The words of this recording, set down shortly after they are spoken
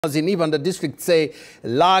In even the district say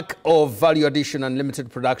lack of value addition and limited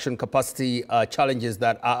production capacity are challenges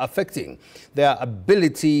that are affecting their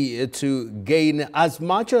ability to gain as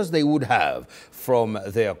much as they would have from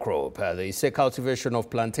their crop. They say cultivation of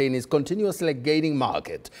plantain is continuously gaining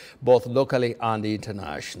market, both locally and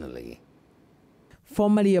internationally.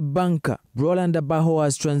 Formerly a banker, Roland Abajo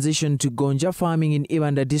has transitioned to Gonja farming in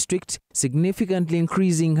Ibanda district, significantly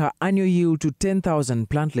increasing her annual yield to 10,000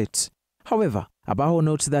 plantlets. However, Abajo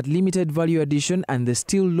notes that limited value addition and the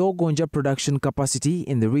still low Gonja production capacity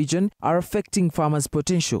in the region are affecting farmers'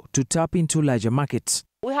 potential to tap into larger markets.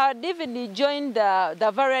 We had even joined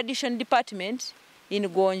the value addition department in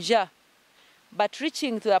Gonja, but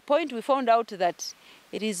reaching to a point we found out that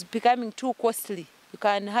it is becoming too costly. You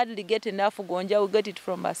can hardly get enough Gonja. We get it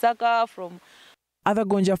from Masaka, from... Other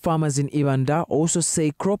Gonja farmers in Ibanda also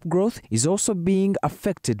say crop growth is also being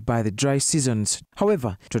affected by the dry seasons.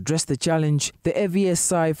 However, to address the challenge, the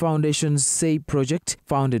AVSI Foundation's SAY project,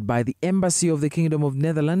 founded by the Embassy of the Kingdom of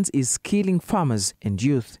Netherlands, is skilling farmers and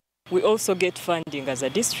youth. We also get funding as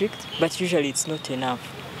a district, but usually it's not enough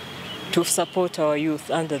to support our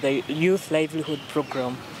youth under the Youth Livelihood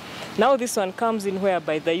Program. Now this one comes in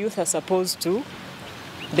whereby the youth are supposed to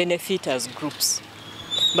benefit as groups.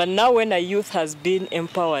 But now when a youth has been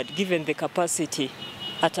empowered, given the capacity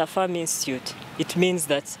at a farm institute, it means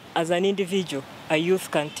that as an individual, a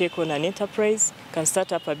youth can take on an enterprise, can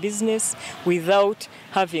start up a business without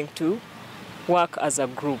having to work as a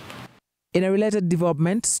group. In a related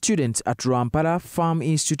development, students at Rampara Farm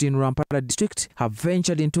Institute in Rampara district have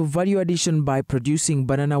ventured into value addition by producing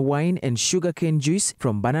banana wine and sugarcane juice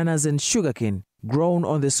from bananas and sugarcane grown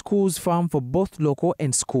on the school's farm for both local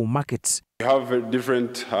and school markets. We have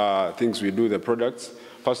different things we do, the products.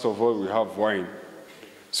 First of all, we have wine.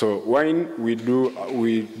 So wine,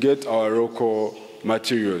 we get our local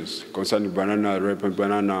materials concerning banana, ripe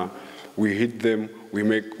banana. We heat them,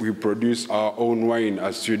 we produce our own wine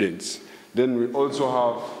as students. Then we also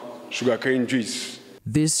have sugarcane juice.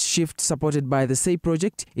 This shift, supported by the SAY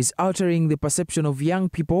project, is altering the perception of young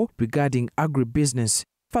people regarding agribusiness.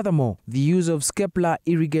 Furthermore, the use of scapular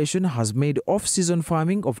irrigation has made off-season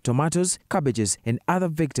farming of tomatoes, cabbages, and other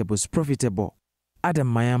vegetables profitable.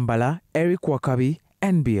 Adam Mayambala, Eric Wakabi,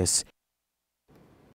 NBS.